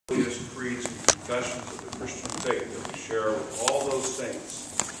holiest creeds and confessions of the Christian faith that we share with all those saints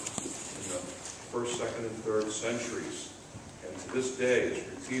in the 1st, 2nd, and 3rd centuries, and to this day is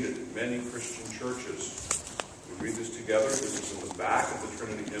repeated in many Christian churches. We read this together. This is in the back of the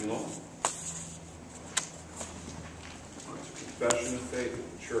Trinity hymnal. It's a confession of faith of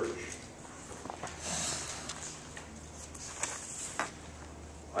the church.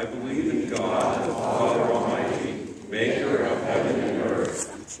 I believe in God, the Father